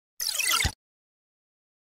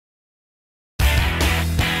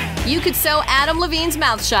You could sew Adam Levine's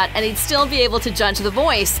mouth shut and he'd still be able to judge the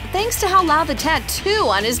voice, thanks to how loud the tattoo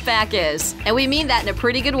on his back is. And we mean that in a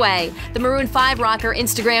pretty good way. The Maroon 5 rocker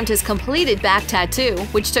Instagrammed his completed back tattoo,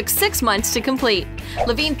 which took 6 months to complete.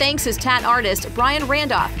 Levine thanks his tat artist, Brian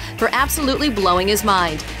Randolph, for absolutely blowing his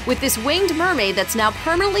mind, with this winged mermaid that's now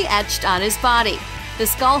permanently etched on his body. The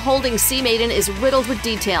skull-holding sea maiden is riddled with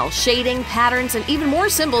detail, shading, patterns, and even more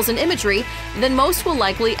symbols and imagery than most will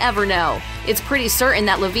likely ever know. It's pretty certain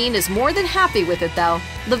that Levine is more than happy with it, though.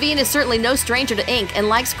 Levine is certainly no stranger to ink and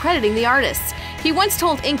likes crediting the artists. He once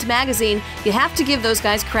told Inked magazine, "You have to give those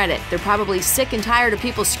guys credit. They're probably sick and tired of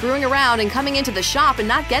people screwing around and coming into the shop and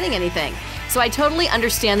not getting anything. So I totally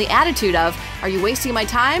understand the attitude of, are you wasting my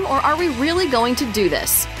time or are we really going to do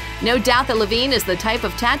this?" No doubt that Levine is the type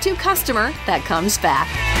of tattoo customer that comes back.